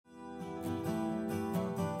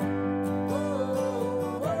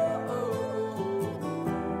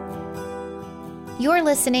You're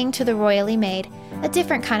listening to The Royally Made, a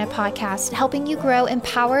different kind of podcast helping you grow in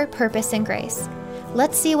power, purpose, and grace.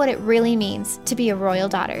 Let's see what it really means to be a royal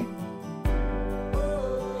daughter.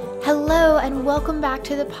 Hello, and welcome back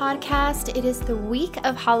to the podcast. It is the week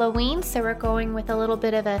of Halloween, so we're going with a little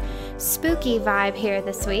bit of a spooky vibe here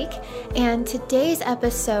this week. And today's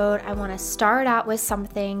episode, I want to start out with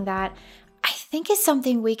something that I think is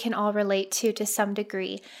something we can all relate to some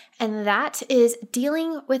degree, and that is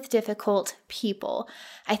dealing with difficult people.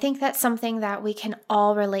 I think that's something that we can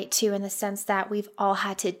all relate to in the sense that we've all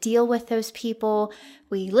had to deal with those people,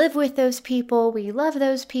 we live with those people, we love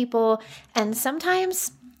those people, and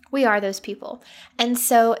sometimes we are those people. And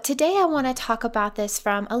so today I want to talk about this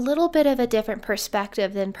from a little bit of a different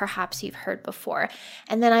perspective than perhaps you've heard before.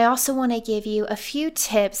 And then I also want to give you a few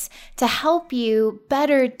tips to help you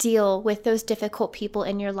better deal with those difficult people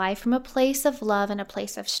in your life from a place of love and a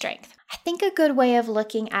place of strength. I think a good way of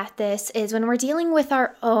looking at this is when we're dealing with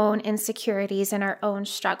our own insecurities and our own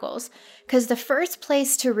struggles. Because the first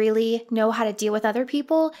place to really know how to deal with other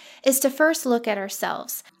people is to first look at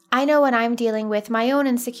ourselves. I know when I'm dealing with my own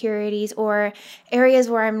insecurities or areas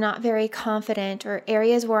where I'm not very confident or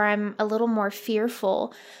areas where I'm a little more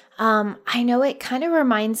fearful, I know it kind of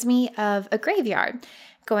reminds me of a graveyard,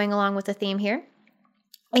 going along with the theme here.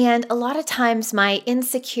 And a lot of times my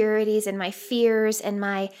insecurities and my fears and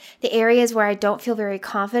the areas where I don't feel very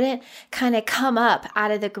confident kind of come up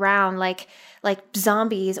out of the ground like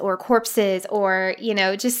zombies or corpses or,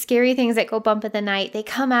 just scary things that go bump in the night. They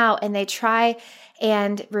come out and they try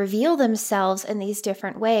and reveal themselves in these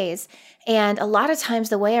different ways. And a lot of times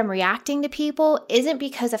the way I'm reacting to people isn't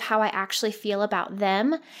because of how I actually feel about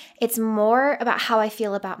them. It's more about how I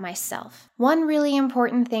feel about myself. One really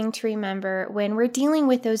important thing to remember when we're dealing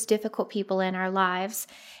with those difficult people in our lives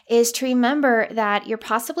is to remember that you're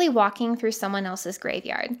possibly walking through someone else's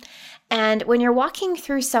graveyard. And when you're walking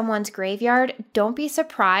through someone's graveyard, don't be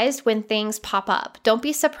surprised when things pop up. Don't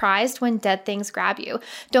be surprised when dead things grab you.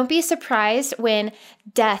 Don't be surprised when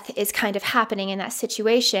death is kind of happening in that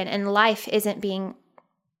situation and life isn't being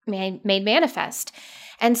made manifest.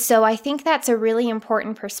 And so I think that's a really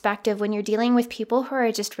important perspective when you're dealing with people who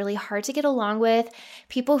are just really hard to get along with,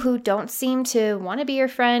 people who don't seem to want to be your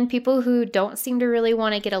friend, people who don't seem to really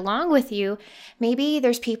want to get along with you. Maybe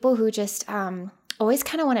there's people who just always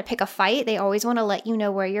kind of want to pick a fight. They always want to let you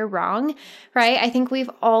know where you're wrong, right? I think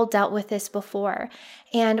we've all dealt with this before.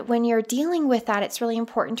 And when you're dealing with that, it's really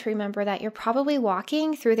important to remember that you're probably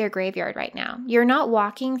walking through their graveyard right now. You're not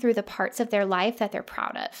walking through the parts of their life that they're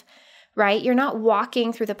proud of, right? You're not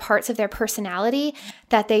walking through the parts of their personality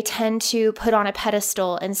that they tend to put on a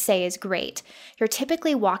pedestal and say is great. You're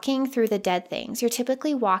typically walking through the dead things. You're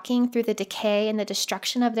typically walking through the decay and the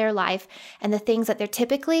destruction of their life and the things that they're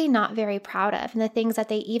typically not very proud of and the things that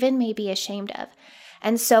they even may be ashamed of.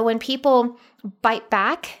 And so when people bite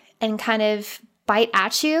back and kind of bite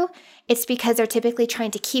at you, it's because they're typically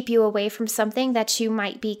trying to keep you away from something that you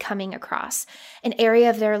might be coming across, an area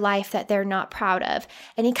of their life that they're not proud of,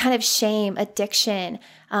 any kind of shame, addiction.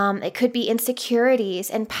 It could be insecurities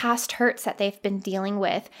and past hurts that they've been dealing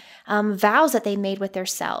with, vows that they made with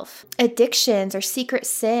themselves, addictions or secret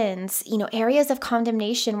sins, areas of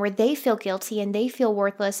condemnation where they feel guilty and they feel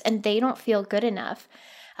worthless and they don't feel good enough.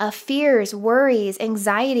 Fears, worries,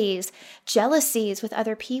 anxieties, jealousies with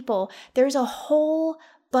other people. There's a whole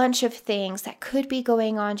bunch of things that could be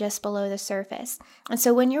going on just below the surface. And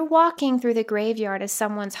so when you're walking through the graveyard of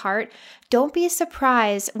someone's heart, don't be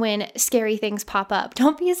surprised when scary things pop up.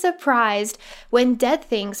 Don't be surprised when dead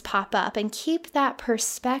things pop up, and keep that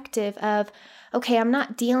perspective of, okay, I'm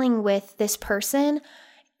not dealing with this person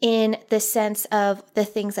in the sense of the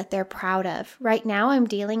things that they're proud of. Right now, I'm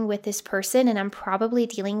dealing with this person and I'm probably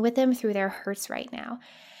dealing with them through their hurts right now.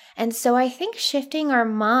 And so I think shifting our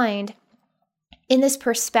mind in this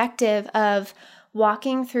perspective of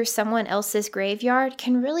walking through someone else's graveyard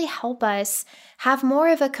can really help us have more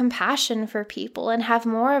of a compassion for people and have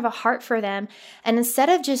more of a heart for them. And instead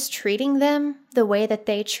of just treating them the way that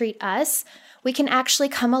they treat us, we can actually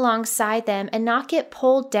come alongside them and not get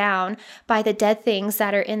pulled down by the dead things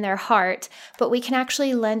that are in their heart, but we can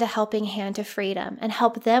actually lend a helping hand to freedom and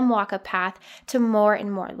help them walk a path to more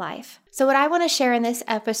and more life. So what I want to share in this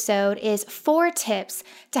episode is 4 tips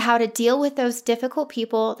to how to deal with those difficult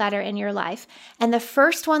people that are in your life. And the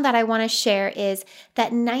first one that I want to share is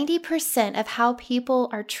that 90% of how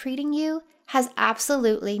people are treating you has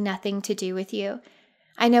absolutely nothing to do with you.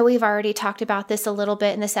 I know we've already talked about this a little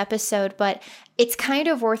bit in this episode, but it's kind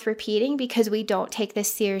of worth repeating because we don't take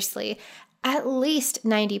this seriously. At least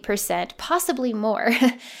 90%, possibly more,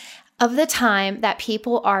 of the time that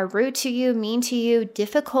people are rude to you, mean to you,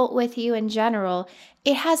 difficult with you in general,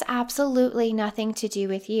 it has absolutely nothing to do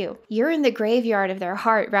with you. You're in the graveyard of their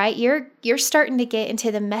heart, right? You're starting to get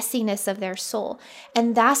into the messiness of their soul.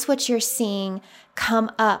 And that's what you're seeing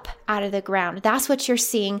come up out of the ground. That's what you're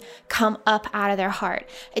seeing come up out of their heart.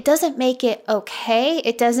 It doesn't make it okay.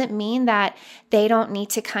 It doesn't mean that they don't need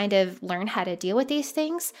to kind of learn how to deal with these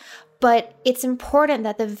things. But it's important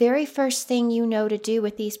that the very first thing you know to do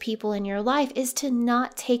with these people in your life is to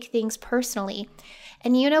not take things personally.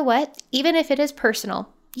 And you know what? Even if it is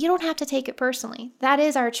personal, you don't have to take it personally. That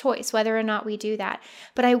is our choice, whether or not we do that.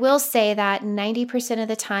 But I will say that 90% of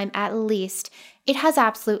the time, at least, it has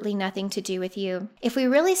absolutely nothing to do with you. If we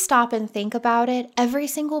really stop and think about it, every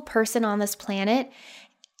single person on this planet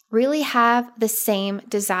really have the same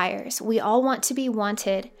desires. We all want to be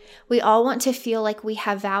wanted. We all want to feel like we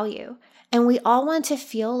have value. And we all want to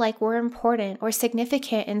feel like we're important or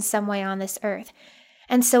significant in some way on this earth.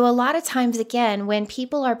 And so a lot of times, again, when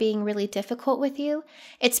people are being really difficult with you,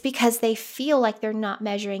 it's because they feel like they're not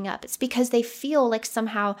measuring up. It's because they feel like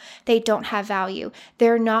somehow they don't have value.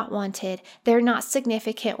 They're not wanted. They're not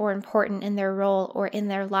significant or important in their role or in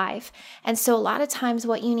their life. And so a lot of times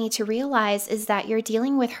what you need to realize is that you're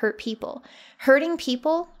dealing with hurt people. Hurting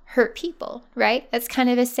people hurt people, right? That's kind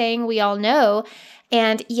of a saying we all know.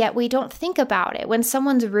 And yet we don't think about it. When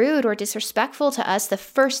someone's rude or disrespectful to us, the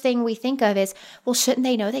first thing we think of is, well, shouldn't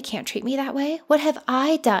they know they can't treat me that way? What have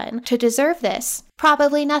I done to deserve this?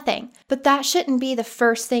 Probably nothing. But that shouldn't be the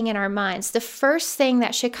first thing in our minds. The first thing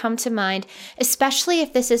that should come to mind, especially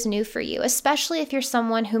if this is new for you, especially if you're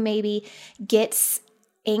someone who maybe gets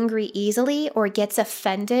angry easily or gets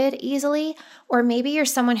offended easily, or maybe you're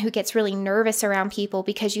someone who gets really nervous around people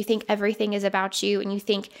because you think everything is about you and you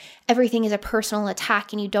think everything is a personal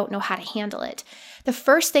attack and you don't know how to handle it. The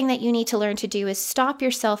first thing that you need to learn to do is stop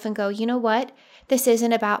yourself and go, you know what? This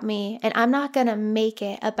isn't about me, and I'm not going to make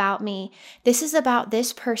it about me. This is about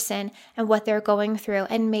this person and what they're going through,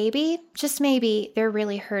 and maybe, just maybe, they're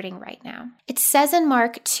really hurting right now. It says in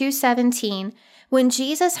Mark 2:17, when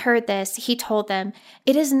Jesus heard this, he told them,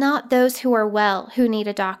 "It is not those who are well who need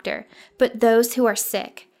a doctor, but those who are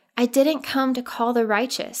sick. I didn't come to call the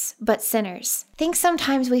righteous, but sinners." I think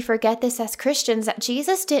sometimes we forget this as Christians, that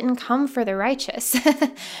Jesus didn't come for the righteous,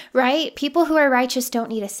 right? People who are righteous don't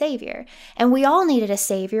need a savior. And we all needed a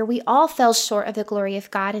savior. We all fell short of the glory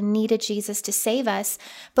of God and needed Jesus to save us.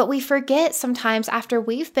 But we forget sometimes after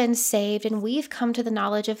we've been saved and we've come to the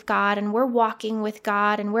knowledge of God and we're walking with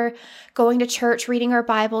God and we're going to church, reading our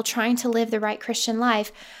Bible, trying to live the right Christian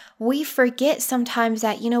life, we forget sometimes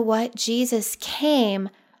that, you know what? Jesus came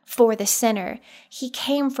for the sinner. He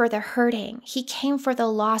came for the hurting. He came for the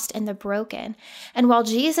lost and the broken. And while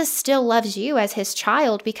Jesus still loves you as his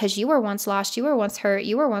child, because you were once lost, you were once hurt,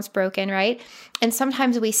 you were once broken, right? And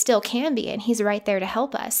sometimes we still can be, and he's right there to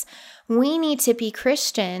help us. We need to be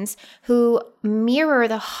Christians who mirror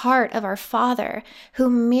the heart of our Father, who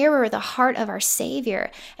mirror the heart of our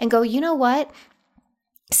Savior, and go, you know what?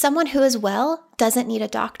 Someone who is well doesn't need a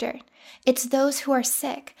doctor. It's those who are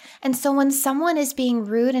sick. And so when someone is being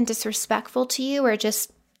rude and disrespectful to you or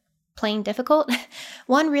just plain difficult,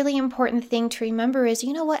 one really important thing to remember is,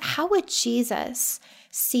 you know what? How would Jesus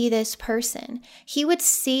see this person? He would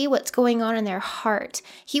see what's going on in their heart.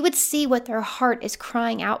 He would see what their heart is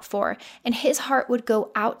crying out for, and his heart would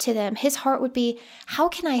go out to them. His heart would be, how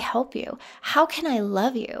can I help you? How can I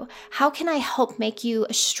love you? How can I help make you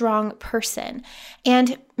a strong person?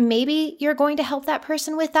 And maybe you're going to help that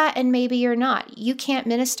person with that, and maybe you're not. You can't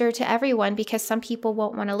minister to everyone because some people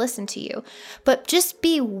won't want to listen to you. But just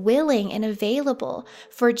be willing and available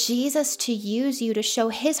for Jesus to use you to show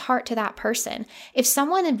his heart to that person. If someone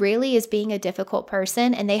really is being a difficult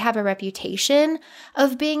person and they have a reputation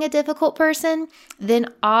of being a difficult person,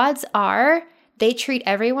 then odds are they treat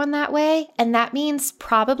everyone that way. And that means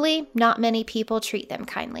probably not many people treat them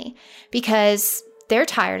kindly because they're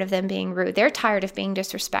tired of them being rude. They're tired of being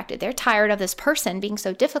disrespected. They're tired of this person being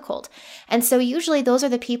so difficult. And so usually those are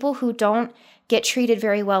the people who don't get treated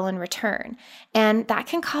very well in return. And that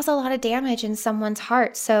can cause a lot of damage in someone's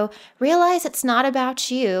heart. So realize it's not about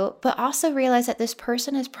you, but also realize that this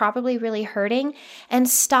person is probably really hurting, and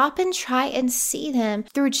stop and try and see them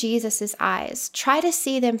through Jesus's eyes. Try to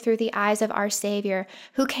see them through the eyes of our Savior,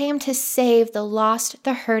 who came to save the lost,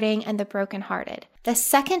 the hurting, and the brokenhearted. The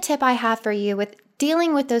second tip I have for you with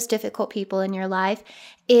dealing with those difficult people in your life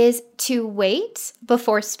is to wait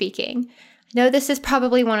before speaking. I know this is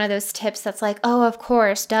probably one of those tips that's like, oh, of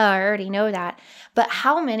course, duh, I already know that. But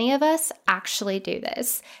how many of us actually do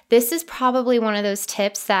this? This is probably one of those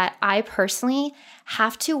tips that I personally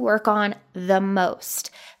have to work on the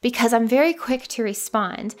most because I'm very quick to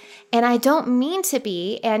respond, and I don't mean to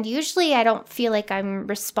be, and usually I don't feel like I'm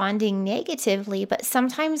responding negatively, but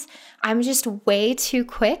sometimes I'm just way too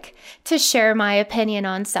quick to share my opinion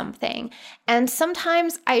on something. And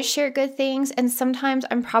sometimes I share good things, and sometimes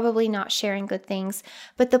I'm probably not sharing good things.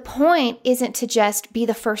 But the point isn't to just be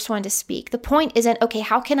the first one to speak. The point isn't, okay,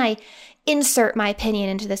 how can I insert my opinion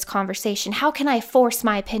into this conversation? How can I force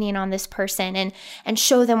my opinion on this person and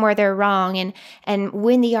show them where they're wrong and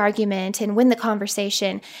win the argument and win the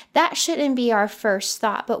conversation? That shouldn't be our first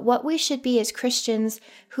thought. But what we should be as Christians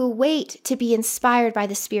who wait to be inspired by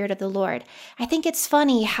the Spirit of the Lord. I think it's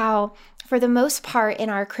funny how, for the most part in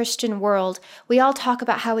our Christian world, we all talk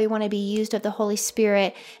about how we want to be used of the Holy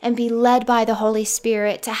Spirit and be led by the Holy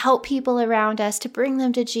Spirit to help people around us, to bring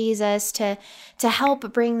them to Jesus, to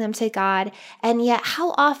help bring them to God. And yet,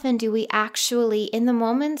 how often do we actually, in the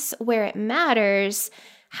moments where it matters,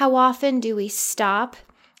 how often do we stop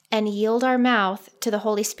and yield our mouth to the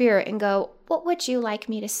Holy Spirit and go, what would you like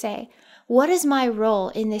me to say? What is my role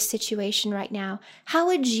in this situation right now? How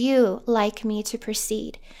would you like me to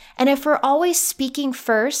proceed? And if we're always speaking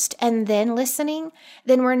first and then listening,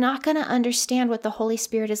 then we're not going to understand what the Holy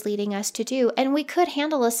Spirit is leading us to do. And we could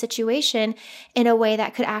handle a situation in a way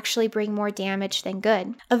that could actually bring more damage than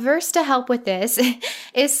good. A verse to help with this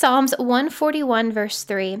is Psalms 141, verse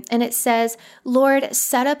 3. And it says, Lord,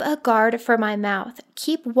 set up a guard for my mouth.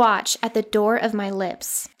 Keep watch at the door of my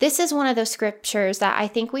lips. This is one of those scriptures that I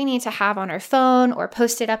think we need to have on our phone or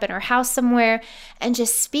post it up in our house somewhere and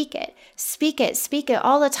just speak it. Speak it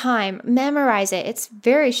all the time. Memorize it. It's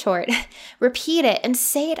very short. Repeat it and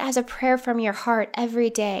say it as a prayer from your heart every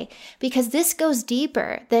day, because this goes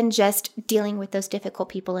deeper than just dealing with those difficult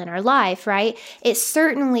people in our life, right? It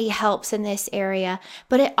certainly helps in this area,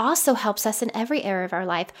 but it also helps us in every area of our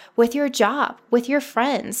life, with your job, with your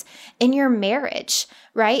friends, in your marriage,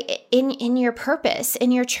 right? In your purpose,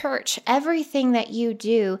 in your church. Everything that you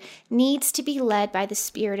do needs to be led by the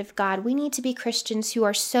Spirit of God. We need to be Christians who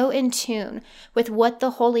are so in tune with what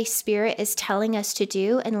the Holy Spirit is telling us to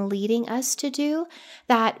do and leading us to do,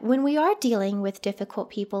 that when we are dealing with difficult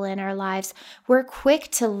people in our lives, we're quick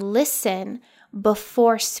to listen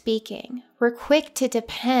before speaking. We're quick to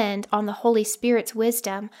depend on the Holy Spirit's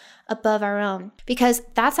wisdom above our own, because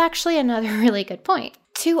that's actually another really good point.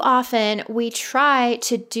 Too often, we try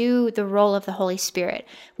to do the role of the Holy Spirit.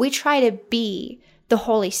 We try to be the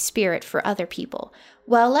Holy Spirit for other people.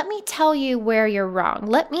 Well, let me tell you where you're wrong.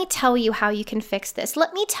 Let me tell you how you can fix this.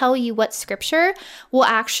 Let me tell you what scripture will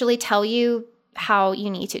actually tell you how you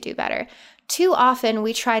need to do better. Too often,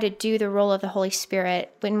 we try to do the role of the Holy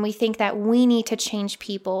Spirit when we think that we need to change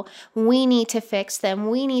people, we need to fix them,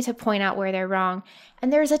 we need to point out where they're wrong.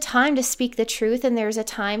 And there's a time to speak the truth, and there's a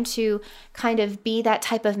time to kind of be that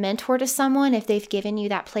type of mentor to someone if they've given you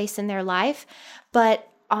that place in their life. But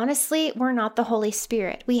honestly, we're not the Holy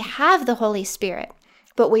Spirit. We have the Holy Spirit,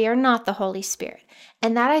 but we are not the Holy Spirit.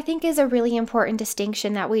 And that, I think, is a really important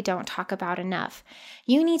distinction that we don't talk about enough.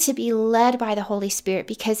 You need to be led by the Holy Spirit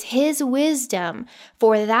because His wisdom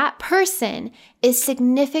for that person is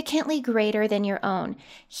significantly greater than your own.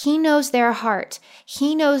 He knows their heart.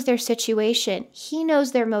 He knows their situation. He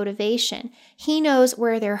knows their motivation. He knows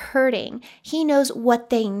where they're hurting. He knows what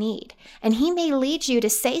they need. And He may lead you to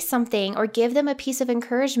say something or give them a piece of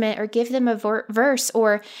encouragement or give them a verse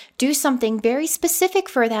or do something very specific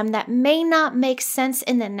for them that may not make sense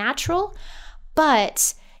in the natural,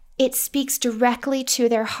 but it speaks directly to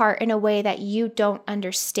their heart in a way that you don't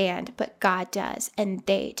understand, but God does, and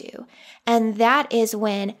they do. And that is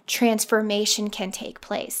when transformation can take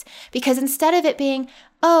place. Because instead of it being,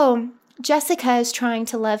 oh, Jessica is trying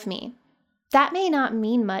to love me, that may not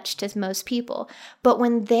mean much to most people. But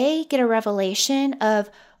when they get a revelation of,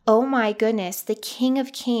 oh my goodness, the King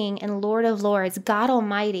of Kings and Lord of Lords, God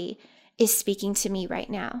Almighty, is speaking to me right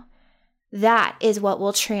now, that is what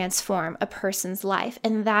will transform a person's life,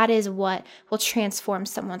 and that is what will transform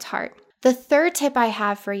someone's heart. The third tip I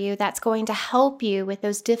have for you that's going to help you with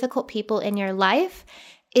those difficult people in your life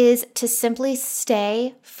is to simply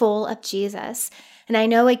stay full of Jesus. And I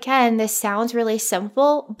know, again, this sounds really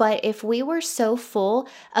simple, but if we were so full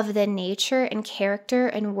of the nature and character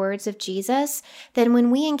and words of Jesus, then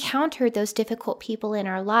when we encountered those difficult people in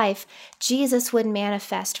our life, Jesus would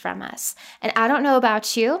manifest from us. And I don't know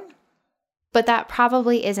about you, but that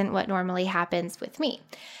probably isn't what normally happens with me.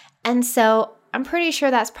 And so I'm pretty sure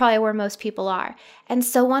that's probably where most people are. And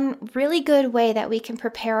so one really good way that we can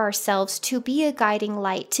prepare ourselves to be a guiding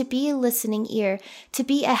light, to be a listening ear, to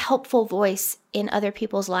be a helpful voice in other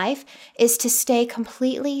people's life is to stay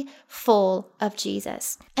completely full of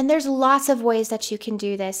Jesus. And there's lots of ways that you can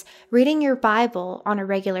do this. Reading your Bible on a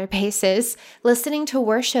regular basis, listening to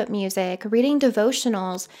worship music, reading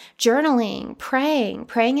devotionals, journaling,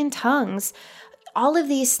 praying in tongues. All of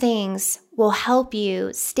these things will help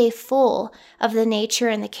you stay full of the nature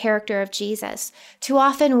and the character of Jesus. Too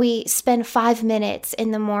often we spend 5 minutes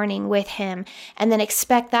in the morning with him and then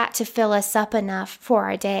expect that to fill us up enough for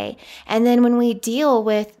our day. And then when we deal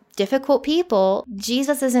with difficult people,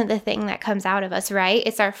 Jesus isn't the thing that comes out of us, right?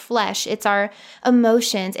 It's our flesh, it's our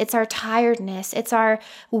emotions, it's our tiredness, it's our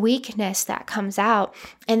weakness that comes out.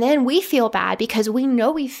 And then we feel bad because we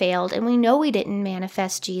know we failed and we know we didn't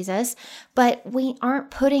manifest Jesus, but we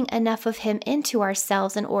aren't putting enough of him into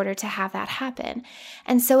ourselves in order to have that happen.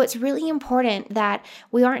 And so it's really important that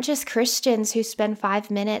we aren't just Christians who spend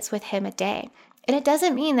 5 minutes with him a day. And it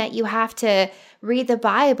doesn't mean that you have to read the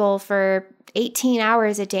Bible for 18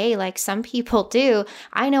 hours a day like some people do.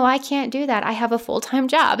 I know I can't do that. I have a full-time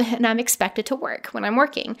job and I'm expected to work when I'm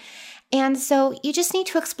working. And so you just need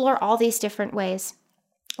to explore all these different ways.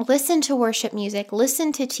 Listen to worship music,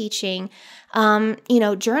 listen to teaching,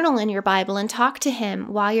 journal in your Bible and talk to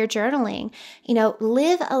him while you're journaling.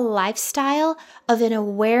 Live a lifestyle of an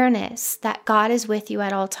awareness that God is with you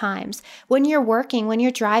at all times. When you're working, when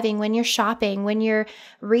you're driving, when you're shopping, when you're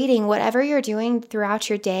reading, whatever you're doing throughout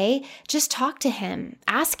your day, just talk to him.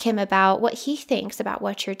 Ask him about what he thinks about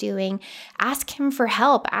what you're doing. Ask him for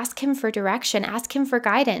help. Ask him for direction. Ask him for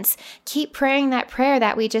guidance. Keep praying that prayer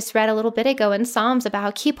that we just read a little bit ago in Psalms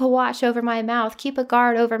about keep a watch over my mouth, keep a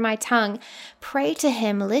guard over my tongue. Pray to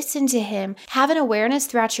him, listen to him, have an awareness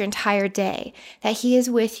throughout your entire day that he is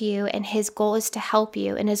with you and his goal is to help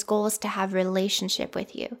you and his goal is to have relationship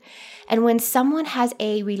with you. And when someone has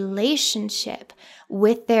a relationship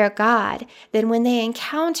with their God, then when they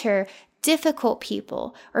encounter difficult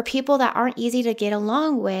people or people that aren't easy to get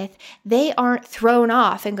along with, they aren't thrown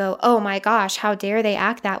off and go, oh my gosh, how dare they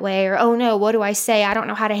act that way? Or, oh no, what do I say? I don't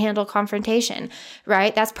know how to handle confrontation,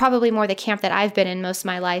 right? That's probably more the camp that I've been in most of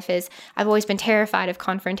my life is I've always been terrified of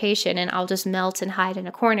confrontation and I'll just melt and hide in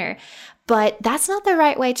a corner. But that's not the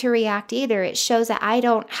right way to react either. It shows that I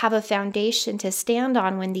don't have a foundation to stand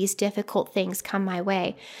on when these difficult things come my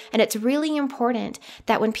way. And it's really important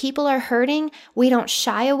that when people are hurting, we don't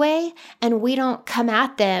shy away and we don't come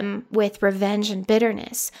at them with revenge and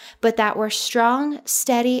bitterness, but that we're strong,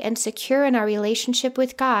 steady, and secure in our relationship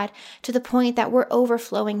with God to the point that we're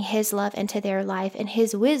overflowing his love into their life and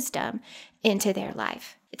his wisdom into their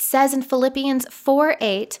life. It says in Philippians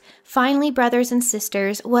 4:8, finally, brothers and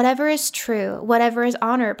sisters, whatever is true, whatever is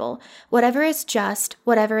honorable, whatever is just,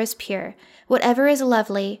 whatever is pure, whatever is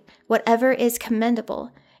lovely, whatever is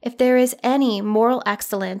commendable, if there is any moral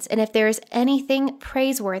excellence, and if there is anything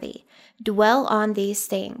praiseworthy, dwell on these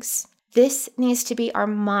things. This needs to be our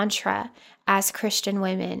mantra as Christian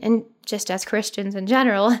women and just as Christians in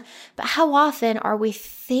general. But how often are we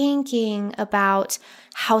thinking about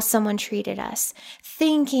how someone treated us,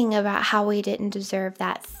 thinking about how we didn't deserve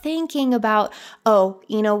that, thinking about, oh,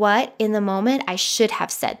 you know what? In the moment, I should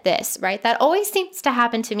have said this, right? That always seems to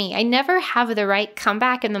happen to me. I never have the right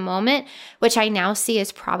comeback in the moment, which I now see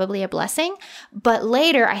is probably a blessing. But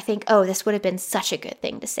later I think, oh, this would have been such a good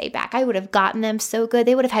thing to say back. I would have gotten them so good.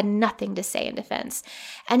 They would have had nothing to say in defense.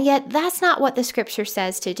 And yet that's not what the scripture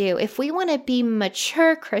says to do. If we want to be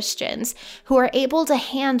mature Christians who are able to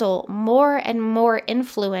handle more and more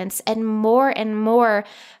influence and more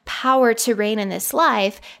power to reign in this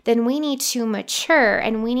life, then we need to mature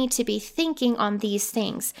and we need to be thinking on these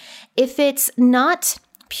things. If it's not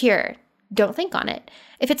pure, don't think on it.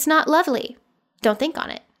 If it's not lovely, don't think on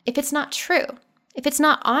it. If it's not true, if it's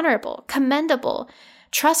not honorable, commendable,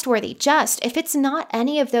 trustworthy, just, if it's not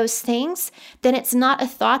any of those things, then it's not a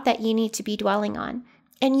thought that you need to be dwelling on.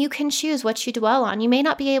 And you can choose what you dwell on. You may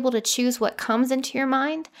not be able to choose what comes into your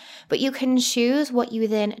mind, but you can choose what you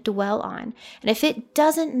then dwell on. And if it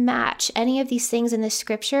doesn't match any of these things in the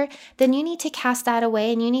scripture, then you need to cast that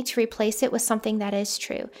away and you need to replace it with something that is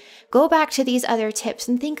true. Go back to these other tips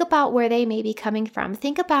and think about where they may be coming from.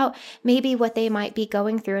 Think about maybe what they might be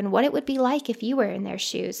going through and what it would be like if you were in their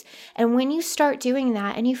shoes. And when you start doing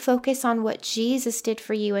that and you focus on what Jesus did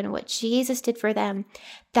for you and what Jesus did for them,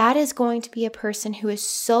 that is going to be a person who is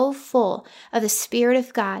so full of the Spirit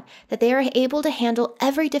of God that they are able to handle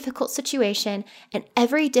every difficult situation and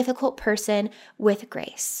every difficult person with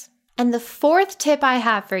grace. And the fourth tip I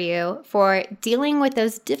have for you for dealing with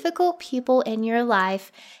those difficult people in your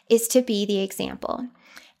life is to be the example.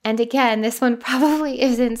 And again, this one probably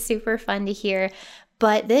isn't super fun to hear,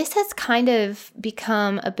 but this has kind of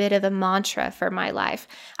become a bit of a mantra for my life.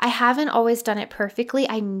 I haven't always done it perfectly.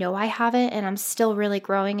 I know I haven't, and I'm still really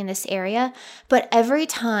growing in this area. But every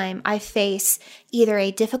time I face either a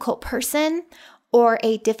difficult person or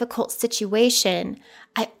a difficult situation,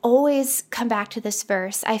 I always come back to this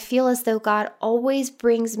verse. I feel as though God always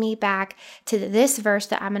brings me back to this verse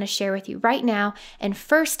that I'm going to share with you right now in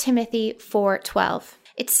 1 Timothy 4:12.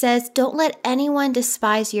 It says, "Don't let anyone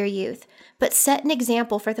despise your youth, but set an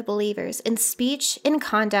example for the believers in speech, in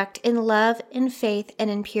conduct, in love, in faith, and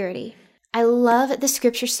in purity." I love the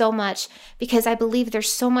scripture so much because I believe there's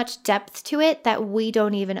so much depth to it that we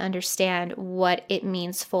don't even understand what it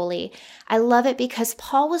means fully. I love it because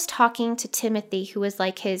Paul was talking to Timothy, who was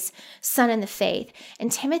like his son in the faith, and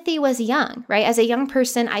Timothy was young, right? As a young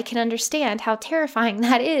person, I can understand how terrifying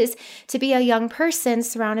that is to be a young person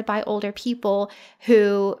surrounded by older people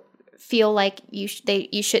who feel like you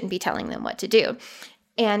shouldn't be telling them what to do.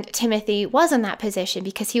 And Timothy was in that position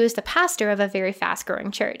because he was the pastor of a very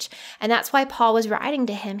fast-growing church. And that's why Paul was writing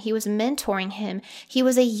to him. He was mentoring him. He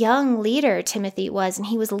was a young leader, Timothy was, and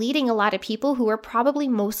he was leading a lot of people who were probably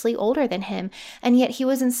mostly older than him. And yet he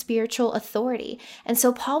was in spiritual authority. And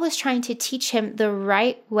so Paul was trying to teach him the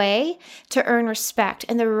right way to earn respect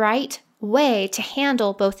and the right way to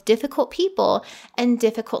handle both difficult people and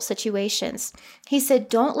difficult situations. He said,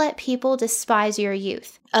 "Don't let people despise your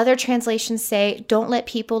youth." Other translations say, "Don't let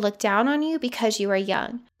people look down on you because you are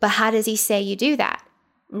young." But how does he say you do that?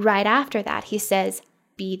 Right after that, he says,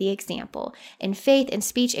 "Be the example in faith, in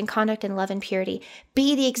speech, in conduct, in love, and purity."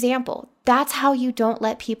 Be the example. That's how you don't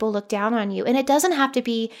let people look down on you. And it doesn't have to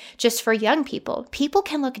be just for young people. People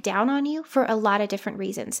can look down on you for a lot of different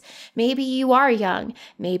reasons. Maybe you are young.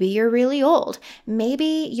 Maybe you're really old.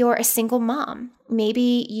 Maybe you're a single mom.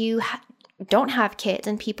 Maybe you don't have kids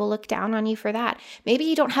and people look down on you for that. Maybe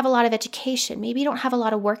you don't have a lot of education. Maybe you don't have a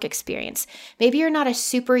lot of work experience. Maybe you're not a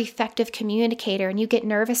super effective communicator and you get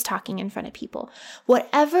nervous talking in front of people.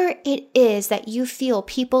 Whatever it is that you feel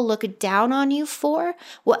people look down on you for,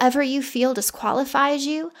 whatever you feel disqualifies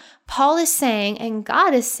you, Paul is saying, and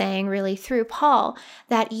God is saying really through Paul,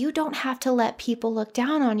 that you don't have to let people look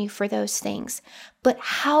down on you for those things. But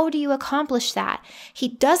how do you accomplish that? He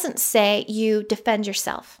doesn't say you defend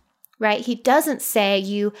yourself. Right? He doesn't say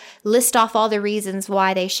you list off all the reasons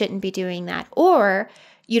why they shouldn't be doing that, or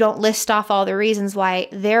you don't list off all the reasons why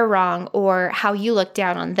they're wrong or how you look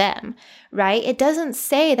down on them, right? It doesn't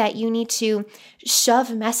say that you need to shove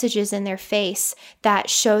messages in their face that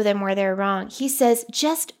show them where they're wrong. He says,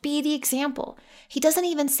 just be the example. He doesn't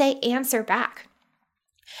even say answer back.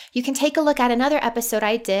 You can take a look at another episode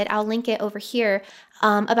I did. I'll link it over here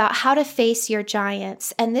about how to face your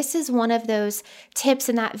giants. And this is one of those tips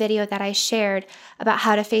in that video that I shared about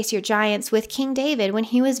how to face your giants with King David. When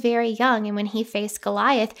he was very young and when he faced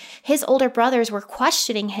Goliath, his older brothers were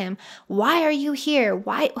questioning him. Why are you here?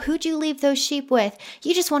 Who'd you leave those sheep with?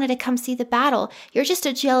 You just wanted to come see the battle. You're just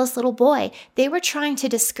a jealous little boy. They were trying to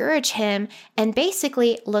discourage him and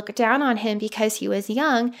basically look down on him because he was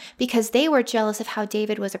young, because they were jealous of how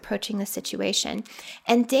David was approaching the situation.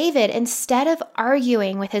 And David, instead of arguing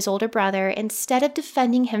with his older brother, instead of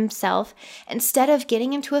defending himself, instead of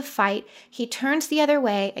getting into a fight, he turns the other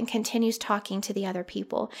way and continues talking to the other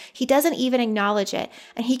people. He doesn't even acknowledge it,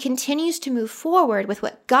 and he continues to move forward with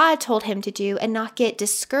what God told him to do and not get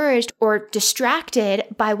discouraged or distracted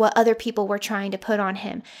by what other people were trying to put on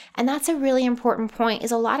him. And that's a really important point,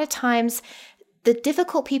 is a lot of times the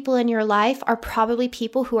difficult people in your life are probably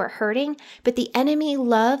people who are hurting, but the enemy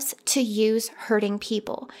loves to use hurting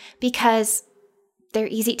people because they're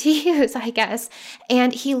easy to use, I guess.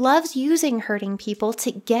 And he loves using hurting people to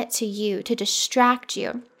get to you, to distract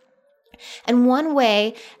you. And one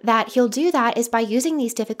way that he'll do that is by using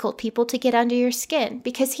these difficult people to get under your skin,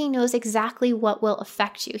 because he knows exactly what will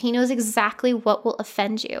affect you. He knows exactly what will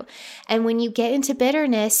offend you. And when you get into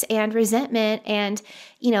bitterness and resentment and,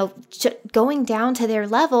 going down to their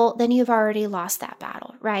level, then you've already lost that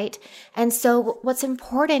battle, right? And so what's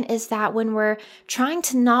important is that when we're trying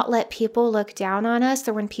to not let people look down on us,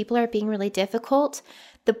 or when people are being really difficult,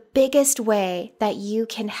 the biggest way that you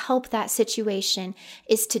can help that situation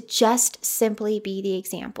is to just simply be the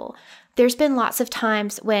example. There's been lots of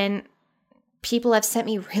times when people have sent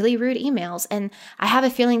me really rude emails, and I have a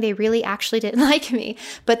feeling they really actually didn't like me.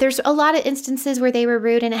 But there's a lot of instances where they were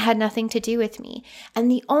rude and it had nothing to do with me. And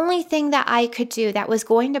the only thing that I could do that was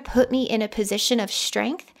going to put me in a position of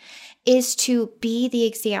strength is to be the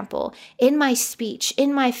example in my speech,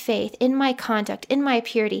 in my faith, in my conduct, in my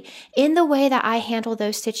purity, in the way that I handle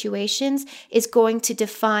those situations is going to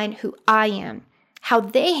define who I am. How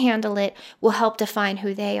they handle it will help define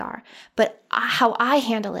who they are. But how I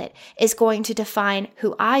handle it is going to define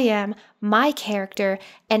who I am, my character,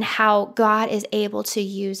 and how God is able to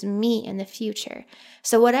use me in the future.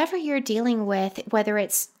 So whatever you're dealing with, whether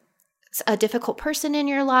it's a difficult person in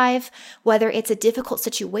your life, whether it's a difficult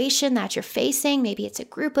situation that you're facing, maybe it's a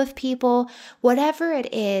group of people, whatever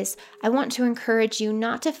it is, I want to encourage you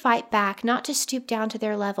not to fight back, not to stoop down to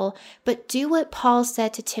their level, but do what Paul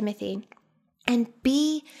said to Timothy. And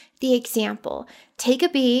be the example. Take a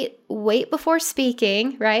beat, wait before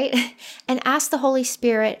speaking, right? And ask the Holy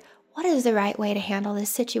Spirit, what is the right way to handle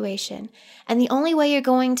this situation? And the only way you're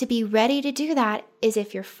going to be ready to do that is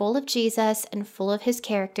if you're full of Jesus and full of his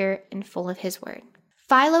character and full of his word.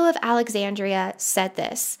 Philo of Alexandria said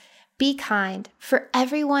this, "Be kind, for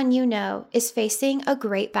everyone you know is facing a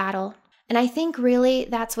great battle." And I think really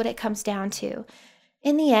that's what it comes down to.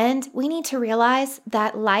 In the end, we need to realize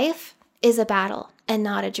that life is a battle and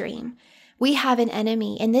not a dream. We have an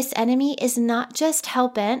enemy, and this enemy is not just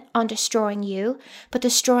hell-bent on destroying you, but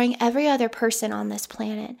destroying every other person on this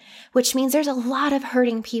planet, which means there's a lot of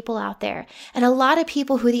hurting people out there and a lot of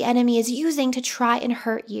people who the enemy is using to try and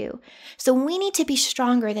hurt you. So we need to be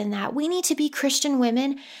stronger than that. We need to be Christian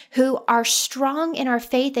women who are strong in our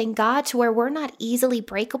faith in God to where we're not easily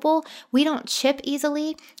breakable. We don't chip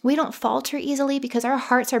easily. We don't falter easily because our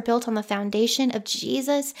hearts are built on the foundation of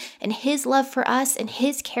Jesus and his love for us and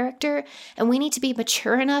his character. And we need to be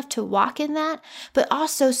mature enough to walk in that, but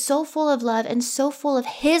also so full of love and so full of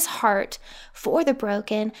his heart for the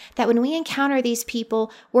broken that when we encounter these people,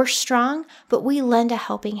 we're strong, but we lend a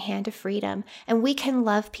helping hand to freedom. And we can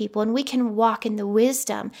love people and we can walk in the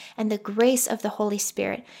wisdom and the grace of the Holy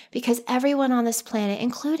Spirit because everyone on this planet,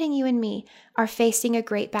 including you and me, are facing a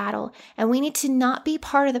great battle. And we need to not be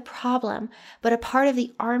part of the problem, but a part of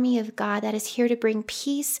the army of God that is here to bring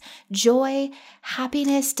peace, joy,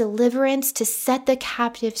 happiness, deliverance, to set the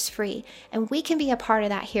captives free. And we can be a part of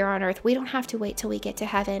that here on earth. We don't have to wait till we get to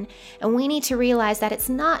heaven. And we need to realize that it's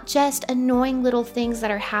not just annoying little things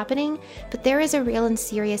that are happening, but there is a real and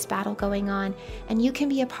serious battle going on. And you can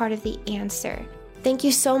be a part of the answer. Thank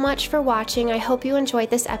you so much for watching. I hope you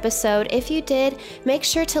enjoyed this episode. If you did, make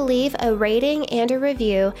sure to leave a rating and a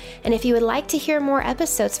review. And if you would like to hear more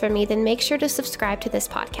episodes from me, then make sure to subscribe to this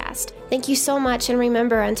podcast. Thank you so much. And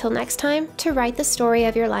remember, until next time, to write the story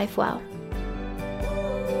of your life well.